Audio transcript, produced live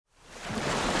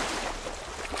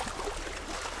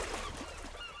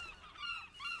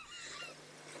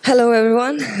Hello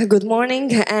everyone, good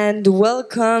morning and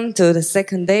welcome to the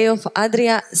second day of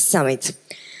Adria Summit.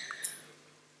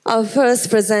 Our first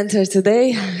presenter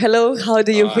today, hello, how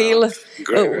do you feel?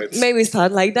 Great. Maybe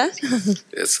start like that.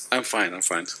 Yes, I'm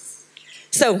fine.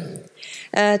 So,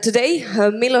 today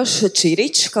Miloš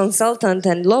Čirič, consultant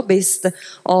and lobbyist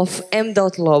of M.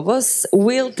 Lobos,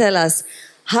 will tell us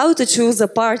how to choose a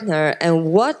partner and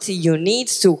what you need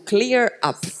to clear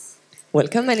up.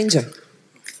 Welcome and enjoy.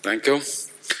 Thank you.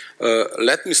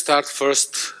 Let me start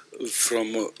first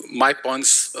from my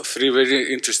points, three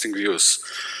very interesting views.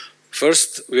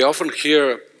 First, we often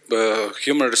hear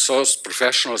human resource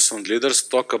professionals and leaders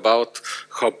talk about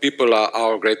how people are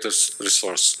our greatest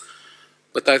resource.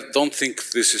 But I don't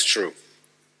think this is true.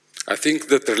 I think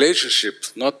that relationship,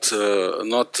 not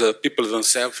people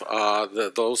themselves, are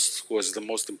those who is the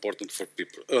most important for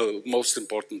people, most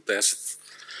important asset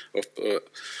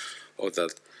of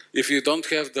that. If you don't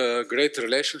have the great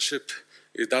relationship,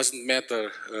 it doesn't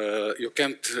matter. You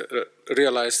can't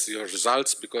realize your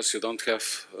results because you don't have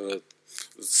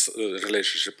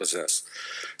relationship possess.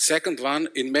 Second one,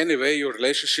 in many ways, your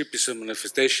relationship is a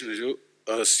manifestation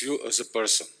of you as a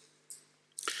person.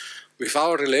 With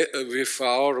our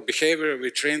behavior,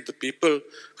 we train the people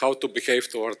how to behave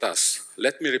toward us.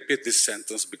 Let me repeat this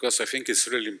sentence because I think it's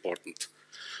really important.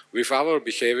 With our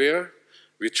behavior,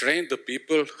 we train the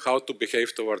people how to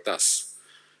behave toward us.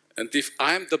 And if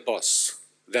I'm the boss,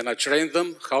 then I train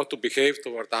them how to behave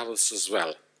toward others as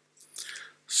well.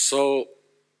 So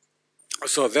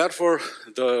therefore,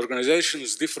 the organization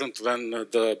is different than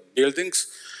the buildings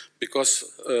because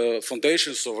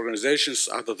foundations of organizations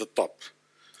are at the top.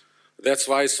 That's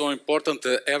why it's so important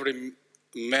that every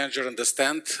manager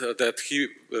understand that he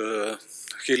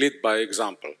lead by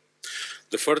example.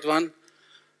 The third one,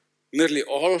 nearly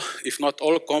all, if not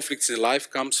all, conflicts in life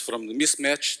comes from the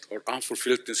mismatched or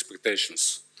unfulfilled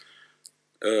expectations.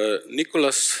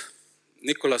 Nicholas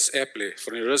Epley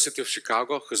from the University of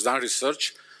Chicago has done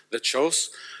research that shows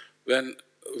when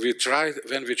we try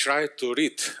to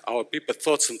read our people's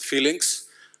thoughts and feelings,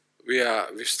 we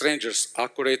are with strangers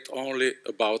accurate only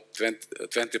about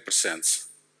 20%.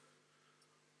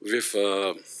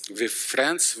 With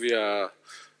friends,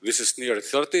 this is near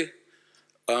 30%.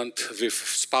 And with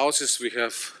spouses, we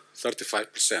have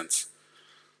 35%.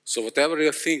 So whatever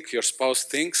you think your spouse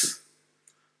thinks,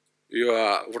 you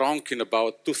are wrong in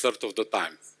about 2/3 of the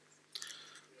time.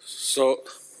 So,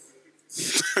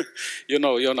 you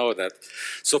know that.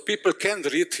 So people can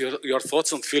read your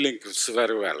thoughts and feelings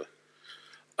very well.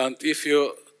 And if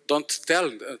you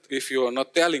are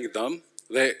not telling them,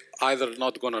 they either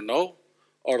not going to know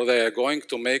or they are going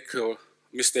to make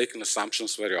mistaken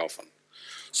assumptions very often.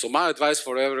 So my advice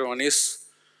for everyone is,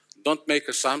 don't make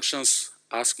assumptions,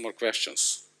 ask more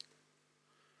questions.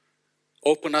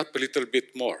 Open up a little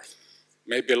bit more.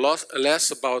 Maybe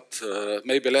less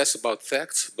about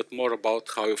facts, but more about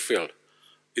how you feel.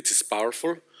 It is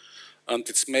powerful, and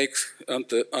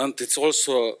it's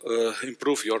also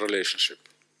improve your relationship.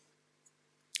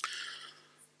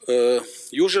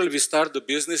 Usually we start the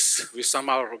business with some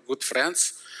of our good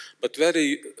friends, but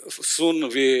very soon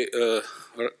we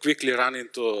quickly run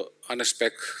into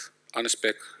unexpected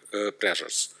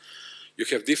pressures. You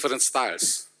have different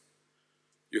styles.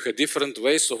 You have different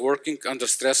ways of working under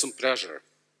stress and pressure.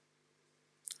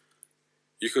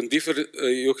 You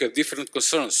have different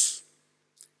concerns.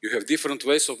 You have different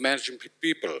ways of managing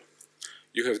people.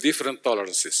 You have different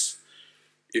tolerances.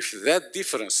 If that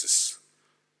differences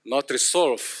not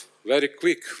resolve very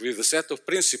quick with a set of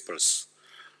principles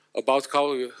about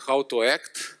how to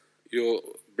act, you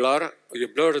blur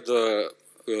the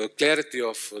clarity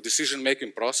of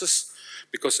decision-making process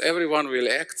because everyone will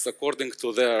act according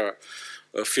to their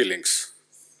feelings.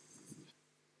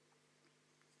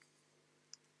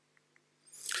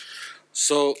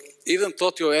 So even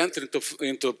though you enter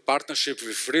into partnership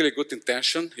with really good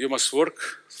intention, you must work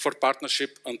for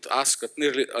partnership and ask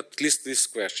at least these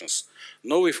questions.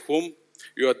 Know with whom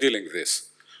you are dealing with.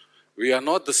 We are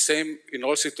not the same in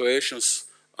all situations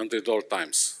and at all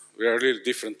times. We are really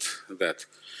different in that.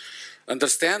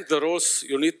 Understand the roles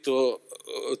you need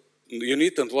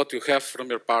and what you have from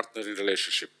your partner in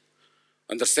relationship.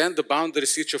 Understand the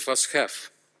boundaries each of us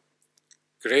have.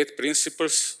 Create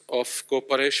principles of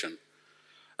cooperation.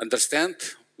 Understand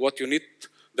that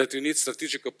you need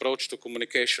strategic approach to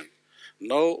communication.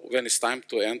 Know when it's time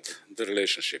to end the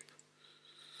relationship.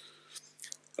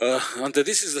 And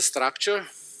this is the structure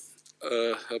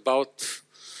about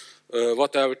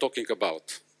what I was talking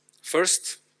about.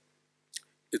 First,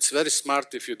 it's very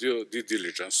smart if you do due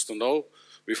diligence to know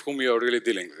with whom you are really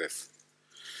dealing with.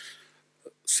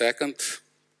 Second,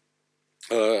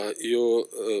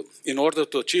 in order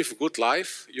to achieve good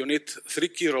life, you need 3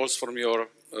 key roles from your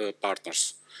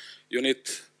partners. You need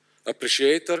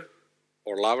appreciator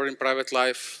or lover in private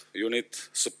life, you need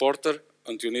supporter,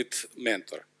 and you need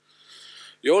mentor.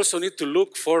 You also need to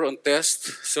look for and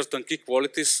test certain key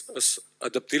qualities as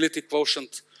adaptability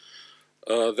quotient,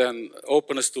 then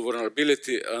openness to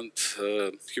vulnerability, and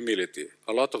humility.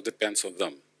 A lot of depends on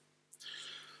them.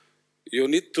 You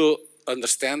need to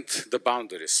understand the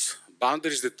boundaries.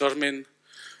 Boundaries determine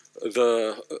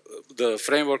the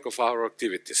framework of our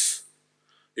activities.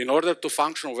 In order to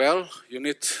function well, you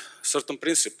need certain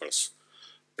principles.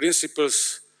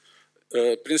 Principles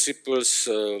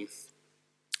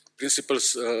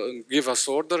give us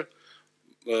order,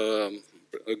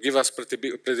 give us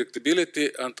predictability,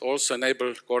 and also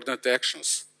enable coordinated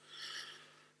actions.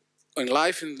 In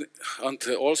life and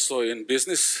also in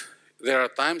business, there are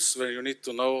times when you need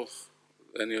to know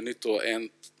and you need to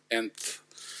end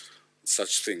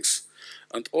such things.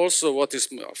 And also what is,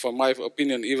 for my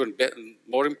opinion, even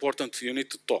more important, you need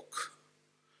to talk.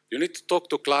 You need to talk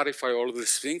to clarify all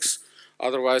these things,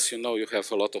 otherwise you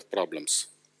have a lot of problems.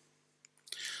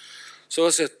 So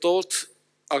as I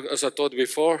told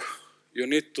before, you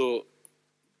need to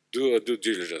do a due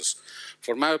diligence.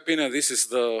 For my opinion, this is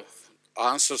the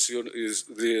answers you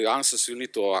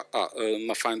need to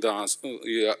find the answer.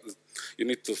 You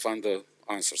need to find the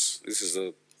answers. This is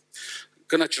the.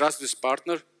 Can I trust this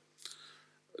partner?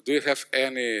 Do you have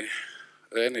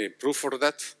any proof for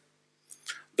that?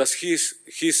 Does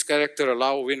his character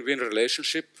allow win-win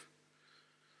relationship?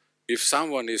 If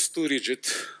someone is too rigid,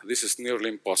 this is nearly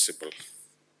impossible.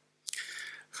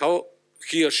 How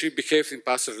he or she behaves in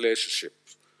past relationship,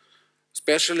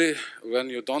 especially when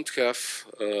you don't have,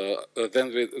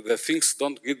 then the things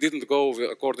didn't go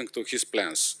according to his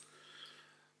plans.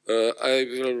 I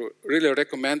will really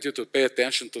recommend you to pay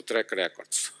attention to track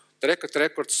records. Track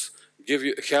records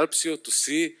helps you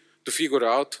to figure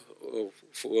out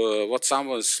what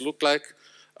someone's look like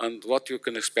and what you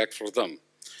can expect from them.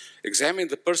 Examine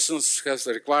the person's has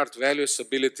the required values,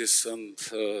 abilities, and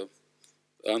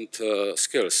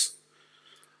skills.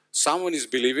 Someone is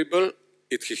believable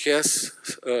if he has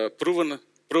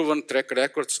proven track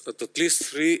records at least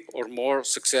 3 or more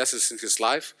successes in his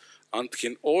life, and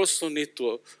he also need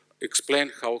to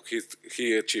explain how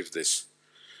he achieved this.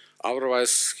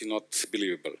 Otherwise, he's not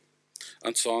believable.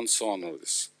 And so on with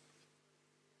this.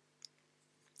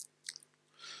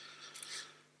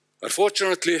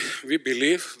 Unfortunately, we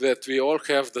believe that we all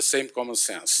have the same common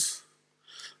sense.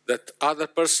 That other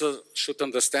person should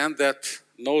understand that,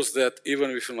 knows that,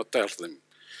 even if you not tell them.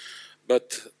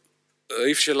 But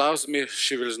if she loves me,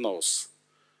 she will know.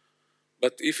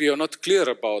 But if you are not clear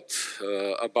about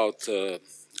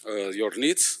your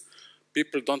needs,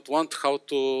 people don't want how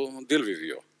to deal with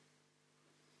you.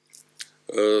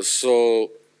 So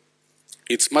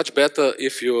it's much better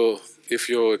if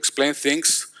you explain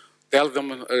things, tell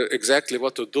them exactly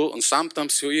what to do, and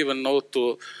sometimes you even know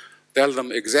to tell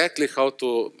them exactly how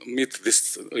to meet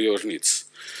your needs.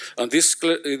 And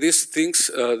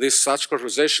such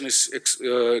conversation is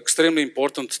extremely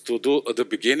important to do at the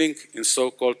beginning in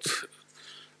so-called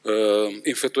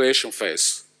infatuation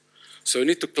phase. So you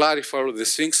need to clarify all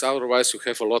these things, otherwise you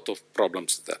have a lot of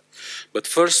problems with that. But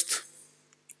first,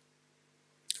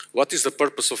 what is the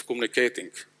purpose of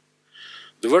communicating?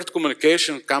 The word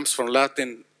communication comes from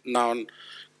Latin noun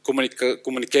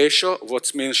communicatio,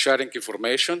 which means sharing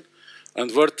information,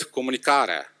 and word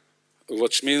communicare,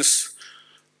 which means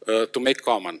to make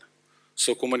common.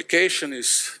 So communication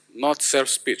is not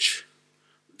self-speech.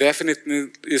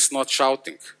 Definitely is not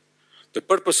shouting. The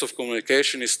purpose of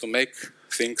communication is to make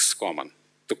things common,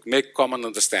 to make common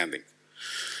understanding.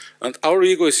 And our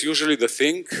ego is usually the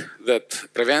thing that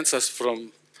prevents us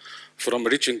from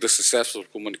reaching the successful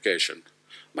communication.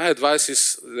 My advice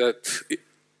is that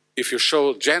if you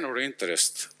show genuine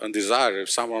interest and desire of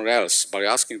someone else by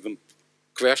asking them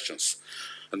questions,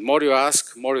 and more you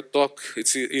ask, more you talk,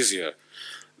 it's easier.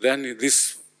 Then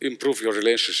this improves your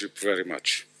relationship very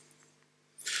much.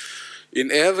 In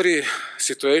every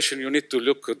situation, you need to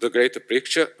look at the greater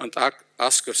picture and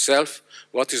ask yourself,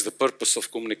 what is the purpose of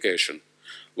communication?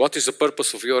 What is the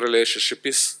purpose of your relationship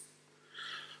is?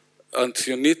 And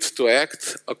you need to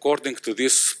act according to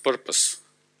this purpose.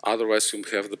 Otherwise, you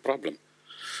have the problem.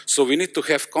 So we need to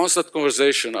have constant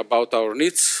conversation about our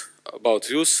needs, about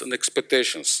views and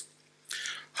expectations.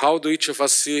 How do each of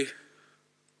us see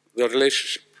the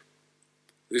relationship?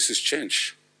 This is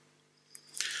change.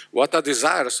 What are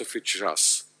desires of each of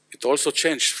us? It also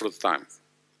changed through time.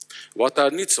 What are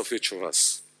needs of each of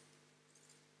us?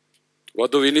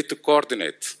 What do we need to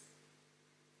coordinate?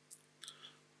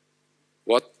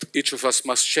 what each of us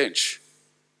must change,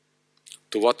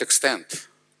 to what extent,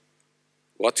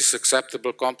 what is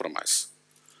acceptable compromise.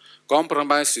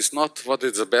 Compromise is not what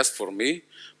is the best for me,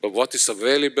 but what is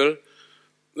available,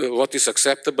 what is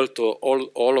acceptable to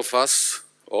all of us,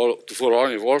 for all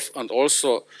involved, and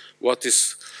also what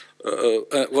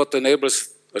enables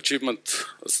achievement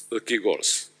of the key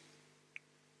goals.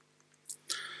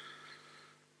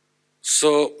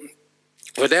 So,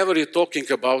 whenever you're talking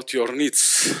about your needs,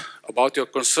 about your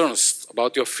concerns,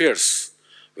 about your fears,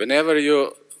 whenever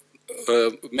you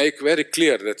make very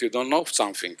clear that you don't know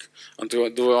something and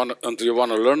you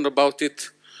want to learn about it,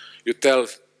 you tell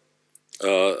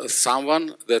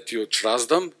someone that you trust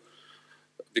them,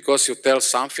 because you tell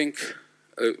something,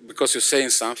 because you're saying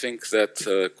something that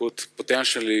could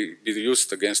potentially be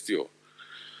used against you.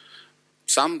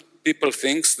 Some people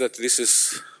think that this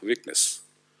is weakness.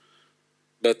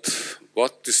 But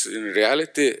what is in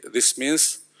reality, this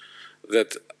means that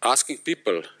asking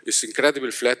people is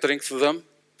incredibly flattering to them,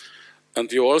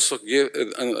 and you also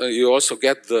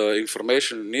get the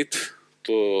information you need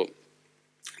to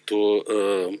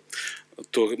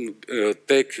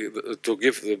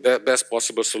give the best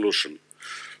possible solution.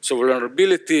 So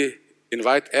vulnerability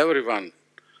invites everyone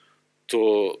to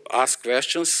ask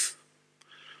questions,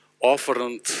 offer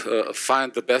and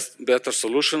find the better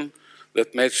solution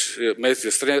that match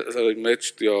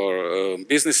your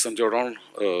business and your own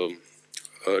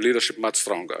leadership much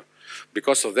stronger.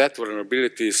 Because of that,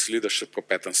 vulnerability is leadership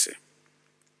competency.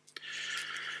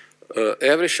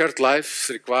 Every shared life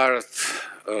required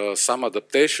some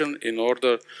adaptation in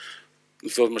order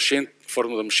for the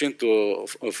machine to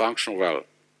function well.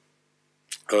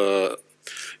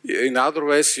 In other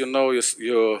ways, you know,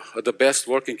 you're the best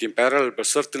working in parallel, but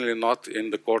certainly not in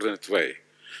the coordinate way.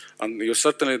 And you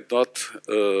certainly not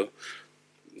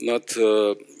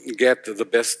get the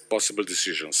best possible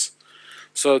decisions.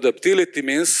 So adaptability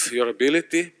means your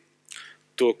ability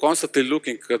to constantly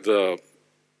looking at the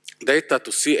data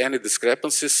to see any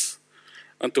discrepancies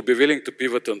and to be willing to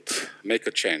pivot and make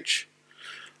a change.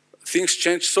 Things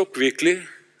change so quickly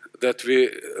that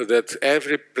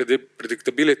every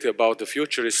predictability about the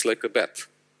future is like a bet.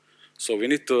 So we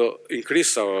need to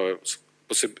increase our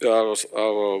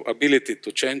ability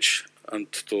to change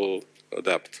and to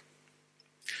adapt.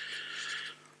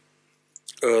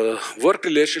 Work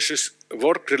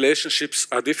relationships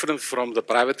are different from the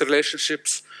private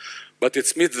relationships, but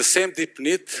it meets the same deep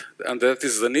need, and that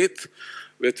is the need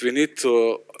that we need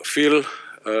to feel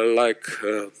like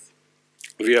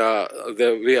we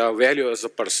are valued as a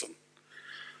person.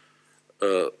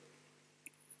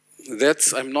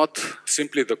 I'm not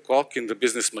simply the cog in the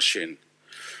business machine.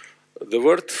 The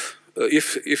word,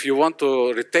 if you want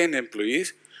to retain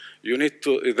employees,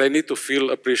 they need to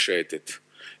feel appreciated.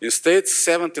 Instead,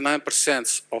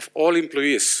 79% of all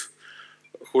employees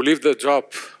who leave the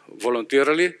job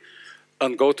voluntarily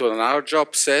and go to another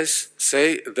job say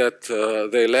that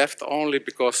they left only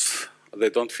because they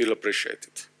don't feel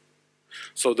appreciated.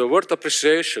 So the word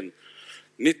appreciation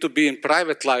need to be in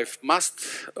private life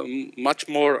much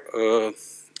more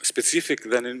specific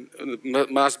than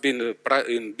must be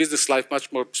in business life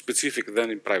much more specific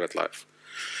than in private life.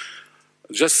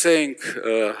 Just saying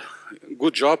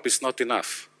good job is not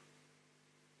enough.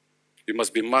 You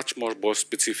must be much more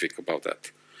specific about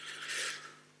that.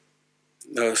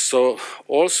 So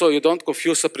also you don't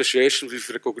confuse appreciation with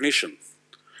recognition.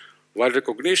 While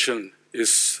recognition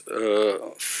is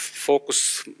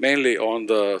focused mainly on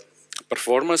the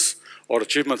performance or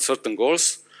achievement of certain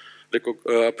goals,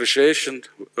 appreciation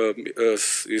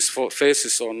is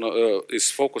focused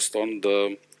on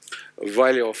the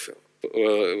value of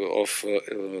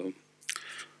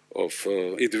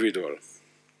individual.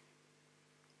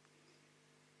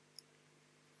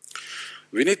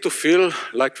 We need to feel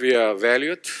like we are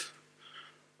valued.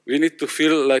 We need to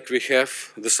feel like we have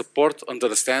the support,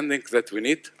 understanding that we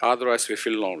need, otherwise we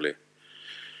feel lonely.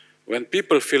 When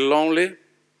people feel lonely,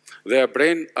 their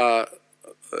brain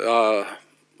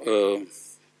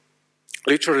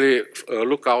literally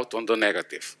look out on the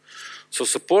negative. So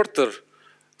supporter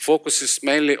focused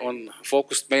mainly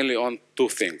on two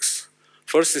things.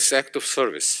 First is act of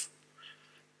service.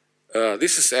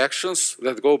 This is actions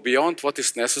that go beyond what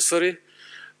is necessary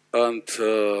and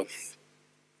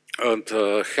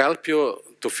help you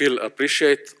to feel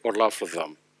appreciate or love for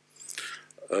them.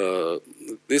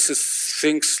 This is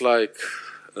things like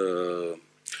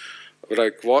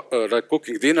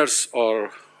cooking dinners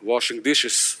or washing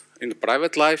dishes in the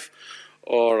private life,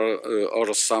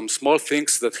 or some small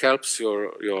things that helps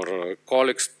your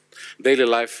colleagues' daily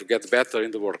life get better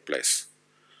in the workplace.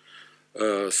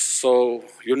 So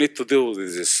you need to deal with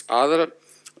this.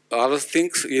 other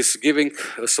things is giving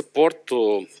support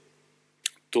to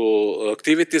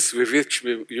activities with which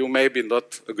you maybe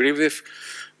not agree with,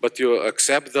 but you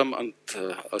accept them and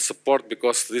support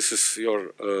because this is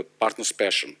your partner's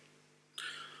passion.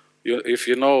 If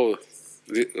you know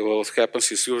what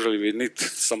happens is usually we need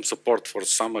some support for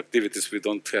some activities we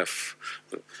don't have,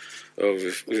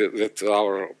 that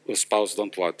our spouse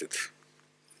don't want it.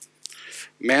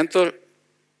 Mentor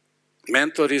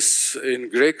is in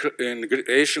Greek, in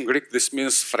ancient Greek, this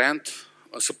means friend,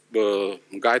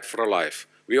 guide for life.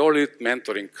 We all need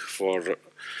mentoring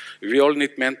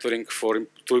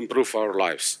to improve our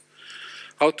lives.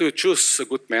 How to choose a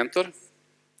good mentor?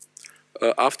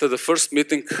 After the first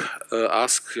meeting,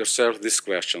 ask yourself these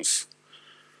questions.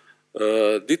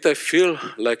 Did I feel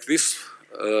like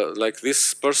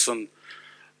this person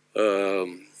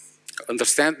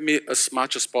understand me as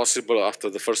much as possible after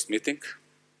the first meeting?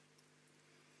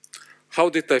 How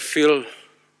did I feel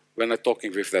when I'm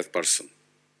talking with that person?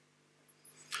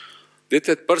 Did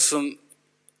that person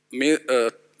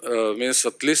means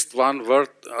at least one word,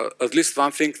 at least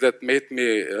one thing that made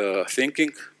me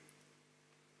thinking?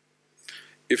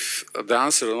 If the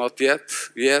answer is not yet,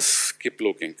 yes, keep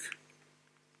looking.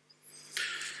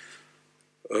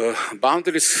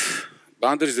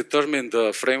 Boundaries determine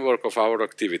the framework of our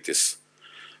activities.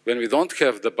 When we don't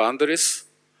have the boundaries,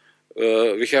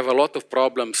 we have a lot of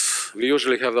problems. We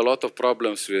usually have a lot of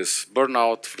problems with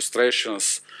burnout,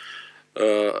 frustrations.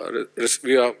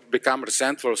 We become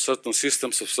resentful of certain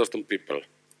systems, of certain people.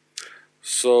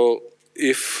 So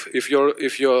if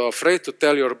you're afraid to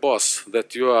tell your boss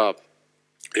that you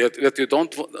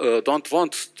don't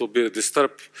want to be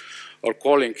disturbed or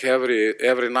calling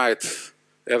every night,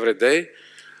 every day,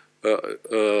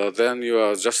 then you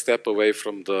are just step away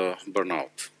from the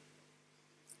burnout.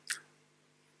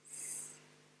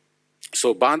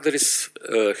 So boundaries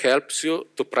helps you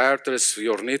to prioritize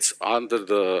your needs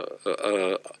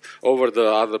over the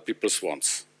other people's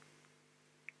wants.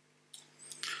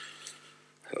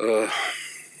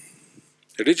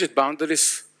 Rigid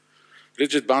boundaries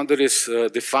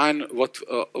define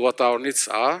what our needs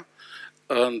are,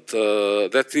 and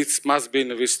that it must be in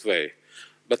this way.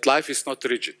 But life is not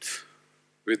rigid.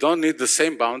 We don't need the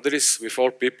same boundaries with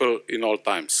all people in all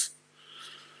times.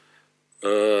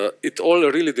 It all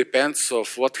really depends on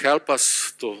what helps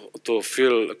us to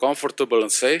feel comfortable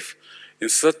and safe in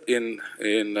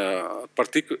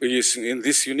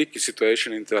this unique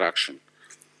situation interaction.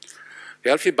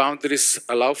 Healthy boundaries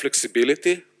allow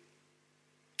flexibility.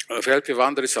 Healthy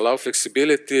boundaries allow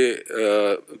flexibility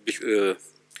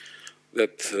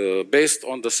based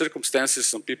on the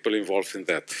circumstances and people involved in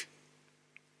that.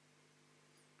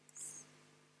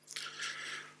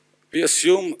 We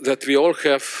assume that we all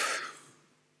have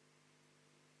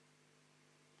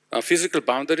physical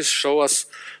boundaries show us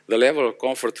the level of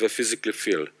comfort we physically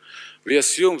feel. We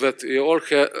assume that we all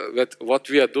have, that what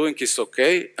we are doing is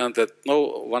okay and that no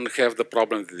one have the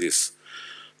problem with this.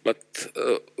 But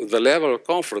the level of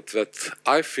comfort that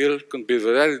I feel can be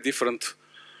very different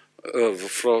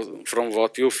from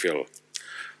what you feel.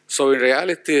 So in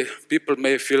reality, people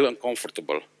may feel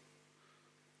uncomfortable.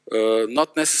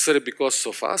 Not necessarily because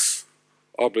of us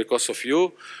or because of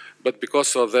you, but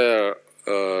because of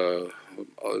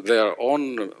their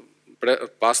own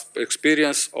past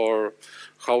experience or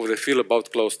how they feel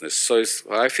about closeness. So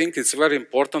I think it's very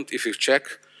important if you check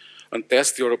and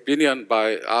test your opinion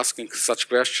by asking such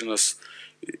questions as,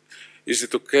 is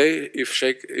it okay if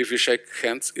we shake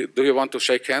hands? Do you want to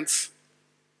shake hands?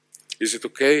 Is it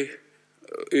okay?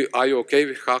 Are you okay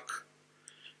with hug?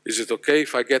 Is it okay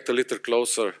if I get a little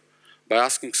closer? By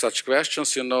asking such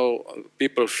questions, you know,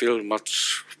 people feel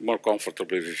much more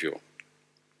comfortable with you.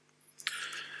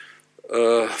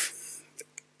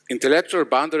 Intellectual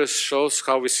boundaries shows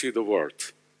how we see the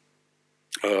world.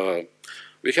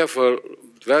 We have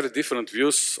very different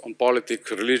views on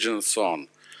politics, religion, and so on.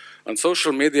 And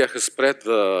social media has spread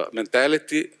the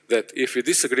mentality that if we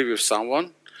disagree with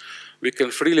someone, we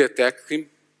can freely attack him,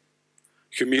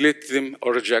 humiliate them,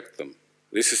 or reject them.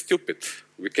 This is stupid.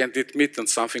 We can't eat meat and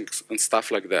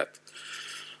stuff like that.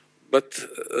 But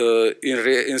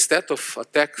instead of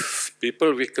attack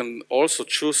people, we can also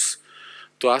choose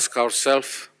to ask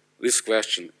ourselves this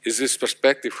question: is this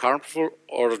perspective harmful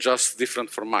or just different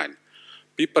from mine?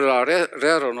 People are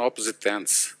rare on opposite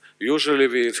ends. Usually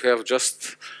we have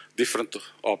just different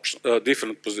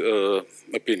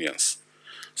opinions.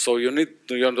 So you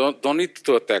don't need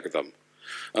to attack them.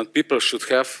 And people should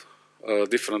have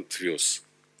different views.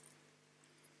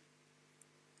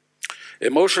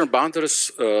 Emotional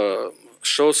boundaries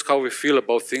shows how we feel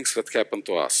about things that happen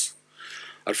to us.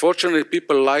 Unfortunately,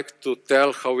 people like to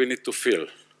tell how we need to feel.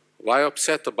 Why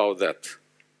upset about that?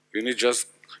 You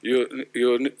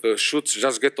should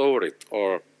just get over it.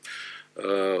 Or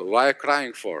why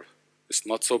crying for? It's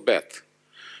not so bad.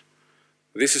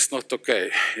 This is not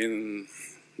okay. In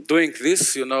doing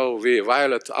this, we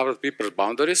violate other people's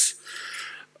boundaries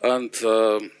and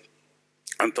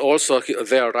also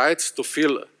their rights to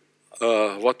feel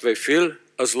what they feel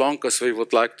as long as they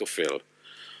would like to feel.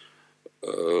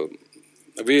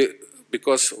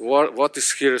 Because what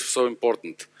is here is so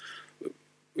important.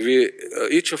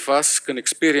 Each of us can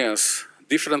experience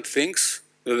different things,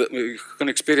 we can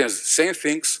experience the same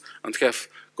things and have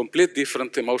complete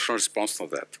different emotional response to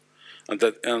that. And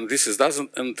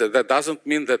that doesn't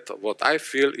mean that what I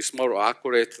feel is more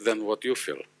accurate than what you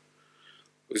feel.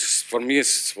 For me,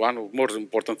 it's one of the more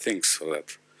important things for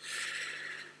that.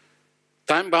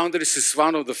 Time boundaries is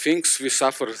one of the things we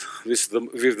suffer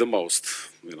with the most,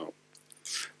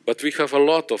 But we have a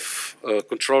lot of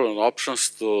control and options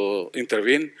to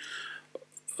intervene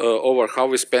over how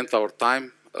we spend our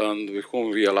time and with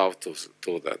whom we allow to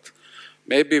do that.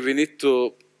 Maybe we need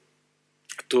to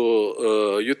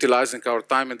utilizing our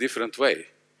time in a different way.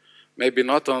 Maybe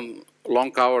not on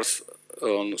long hours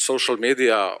on social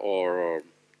media or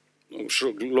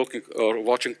looking or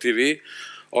watching TV,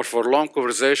 or for long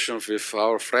conversations with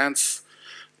our friends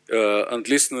and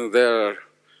listening their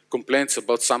complaints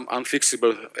about some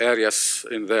unfixable areas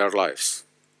in their lives.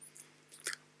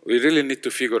 We really need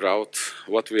to figure out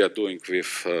what we are doing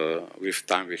with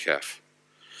time we have.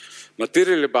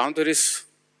 Material boundaries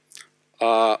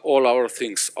are all our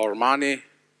things, our money,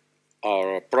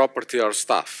 our property, our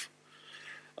stuff.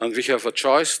 And we have a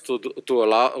choice to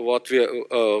allow what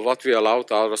we allow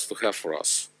others to have for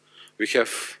us. We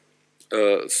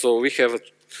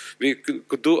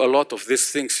could do a lot of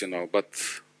these things, but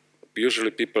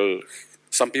usually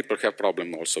some people have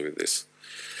problems also with this.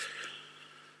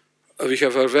 We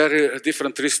have a very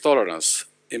different risk tolerance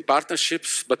in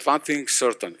partnerships, but one thing is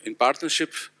certain: in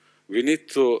partnership, we need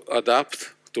to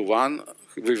adapt to one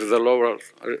with the lower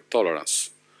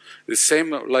tolerance. The same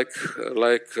like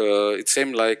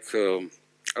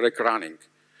running.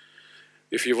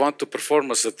 If you want to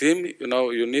perform as a team,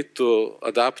 you need to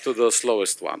adapt to the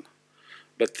slowest one.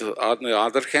 But on the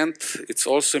other hand, it's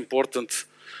also important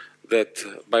that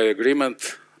by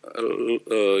agreement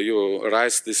you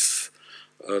rise this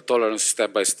tolerance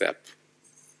step by step.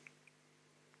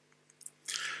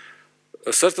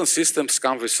 Certain systems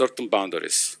come with certain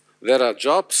boundaries. There are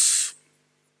jobs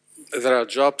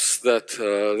that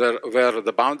where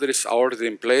the boundaries are already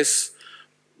in place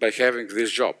by having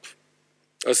this job.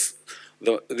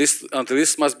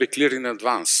 This must be clear in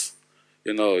advance.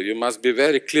 You must be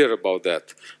very clear about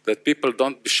that people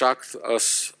don't be shocked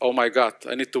as, oh my God,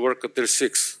 I need to work until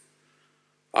 6.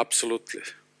 Absolutely.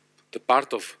 The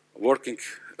part of working,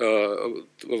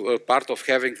 part of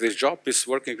having this job is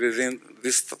working within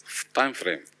this time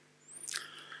frame.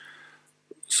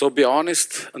 So be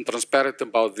honest and transparent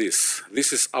about this.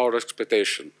 This is our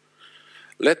expectation.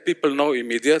 Let people know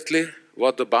immediately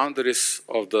what the boundaries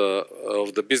of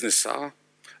the business are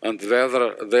and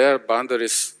whether their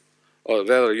boundaries or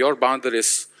whether your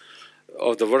boundaries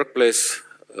of the workplace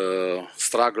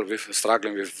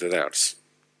struggling with theirs.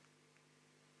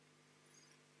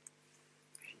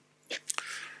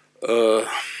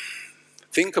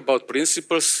 Think about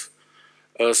principles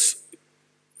as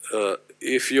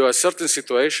if you are in a certain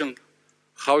situation,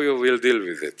 how you will deal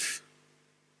with it.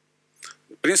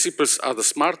 Principles are the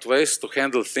smart ways to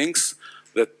handle things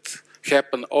that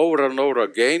happen over and over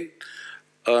again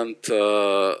and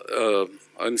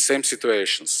in same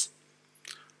situations.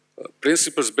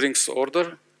 Principles brings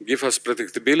order, give us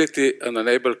predictability, and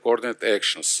enable coordinated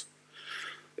actions.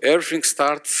 Everything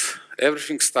starts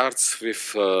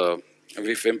with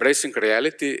embracing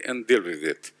reality and deal with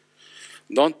it.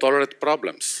 Don't tolerate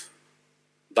problems.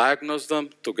 Diagnose them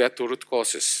to get to root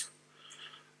causes.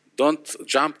 Don't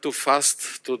jump too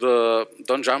fast to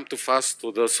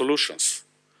the solutions.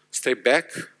 Stay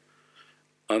back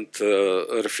and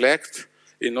reflect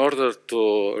in order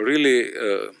to really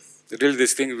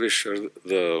distinguish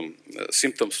the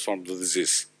symptoms from the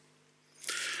disease.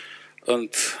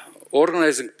 And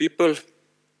organizing people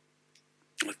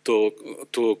to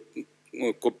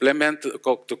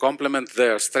complement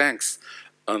their strengths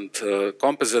and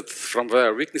compensate from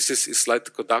their weaknesses is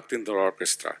like conducting the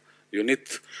orchestra. You need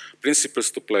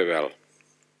principles to play well.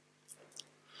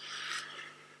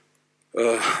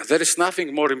 There is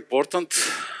nothing more important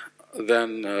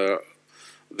than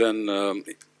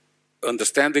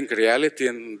understanding reality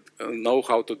and know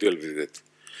how to deal with it.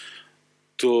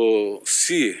 To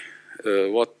see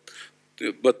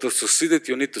but to succeed it,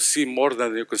 you need to see more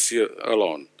than you can see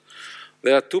alone.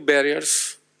 There are two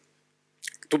barriers,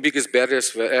 two biggest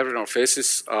barriers where everyone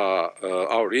faces are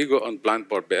our ego and blind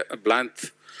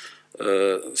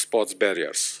spots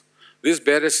barriers. These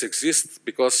barriers exist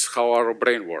because how our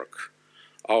brain works.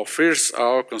 Our fears,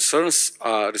 our concerns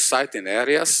reside in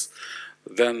areas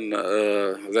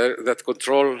that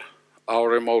control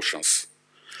our emotions.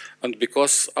 And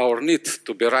because our need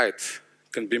to be right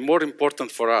can be more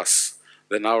important for us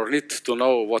than our need to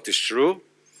know what is true,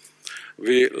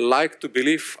 we like to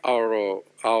believe our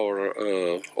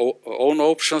own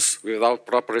options without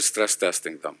properly stress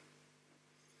testing them.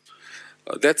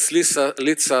 That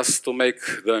leads us to make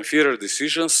the inferior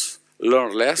decisions,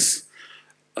 learn less,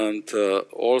 and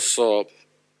also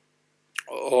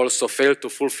fail to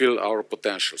fulfill our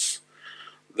potentials.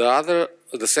 The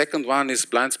second one is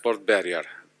blind spot barrier.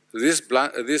 This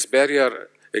barrier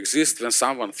exists when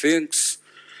someone thinks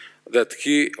that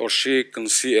he or she can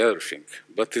see everything,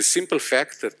 but the simple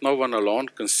fact that no one alone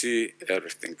can see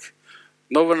everything.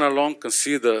 No one alone can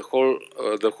see the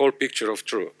whole picture of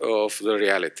the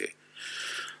reality.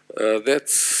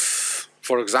 That's,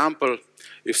 for example,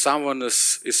 if someone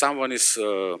is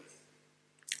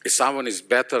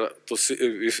better to see,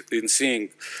 in seeing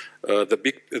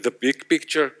the big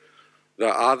picture, the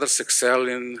others excel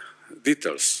in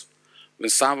details. When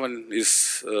someone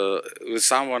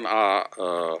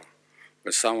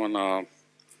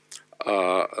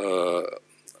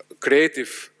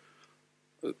creative,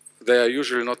 they are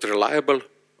usually not reliable,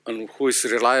 and who is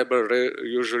reliable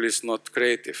usually is not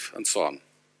creative, and so on.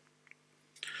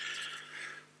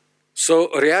 So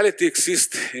reality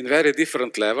exists in very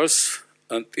different levels,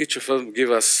 and each of them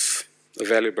gives us a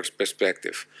valuable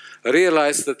perspective.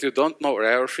 Realize that you don't know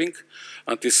everything,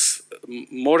 and it's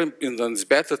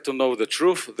better to know the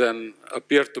truth than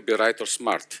appear to be right or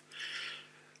smart.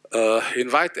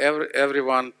 Invite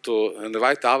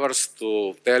others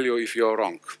to tell you if you're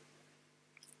wrong.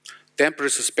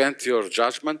 Temporarily suspend your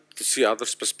judgment to see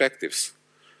others' perspectives.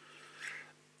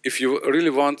 If you really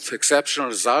want exceptional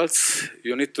results,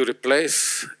 you need to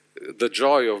replace the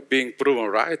joy of being proven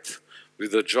right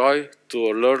with the joy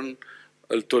to learn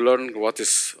what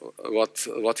is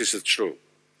true.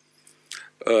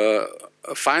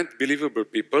 Find believable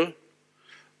people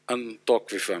and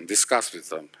talk with them, discuss with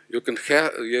them. You can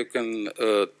get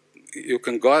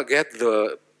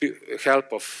the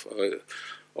help of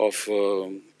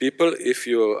people if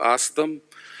you ask them,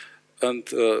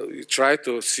 and you try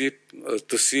to see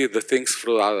the things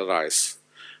through other eyes.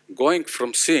 Going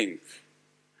from seeing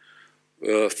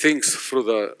things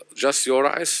through just your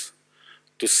eyes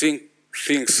to seeing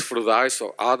things through the eyes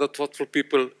of other thoughtful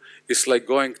people is like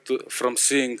going from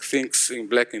seeing things in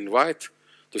black and white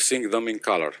to seeing them in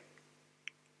color.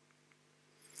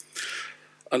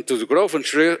 And to grow and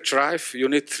thrive, you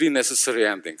need three necessary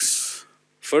endings.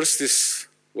 First is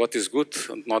what is good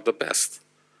and not the best.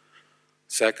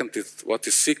 Second is what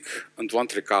is sick and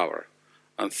won't recover.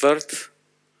 And third,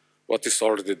 what is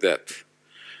already dead.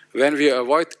 When we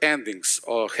avoid endings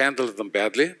or handle them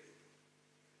badly,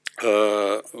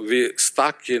 we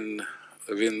stuck in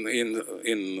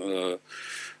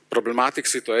problematic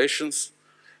situations,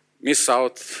 miss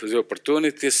out the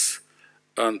opportunities,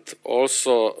 and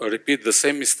also repeat the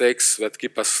same mistakes that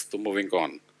keep us to moving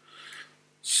on.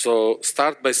 So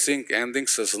start by seeing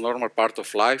endings as a normal part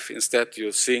of life, instead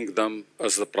you seeing them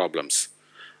as the problems.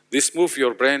 This moves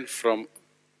your brain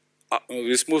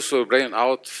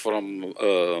out from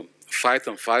fight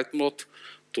and fight mode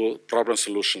to problem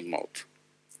solution mode.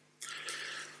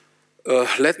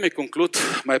 Let me conclude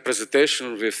my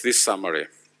presentation with this summary.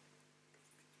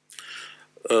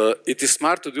 It is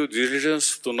smart to do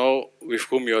diligence to know with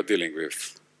whom you are dealing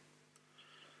with.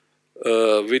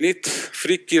 We need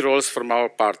three key roles from our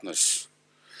partners.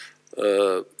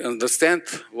 Understand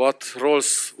what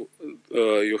roles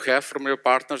you have from your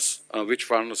partners and which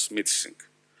one is missing.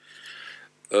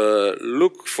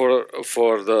 Look for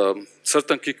the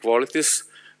certain key qualities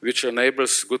which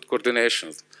enables good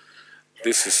coordination.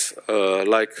 This is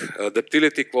like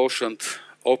adaptability quotient,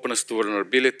 openness to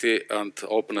vulnerability, and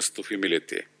openness to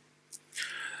humility.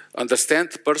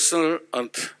 Understand personal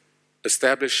and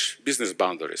establish business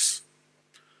boundaries.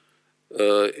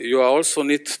 You also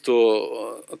need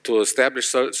to establish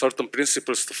certain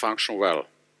principles to function well.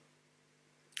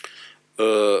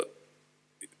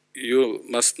 You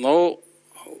must know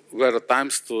where at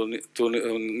times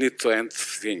need to end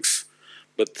things.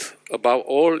 But above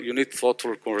all, you need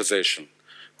thoughtful conversation.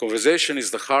 Conversation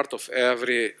is the heart of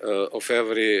every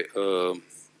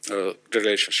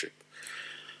relationship.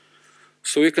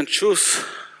 So you can choose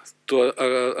to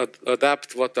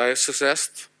adapt what I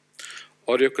suggest,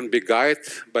 or you can be guided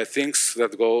by things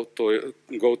that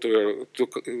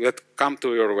that come to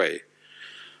your way.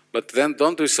 But then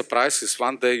don't be surprised if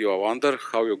one day you wonder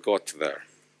how you got there.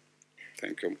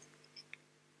 Thank you.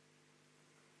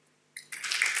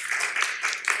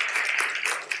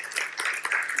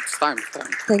 It's time.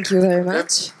 Thank you very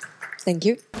much. Thank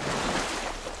you.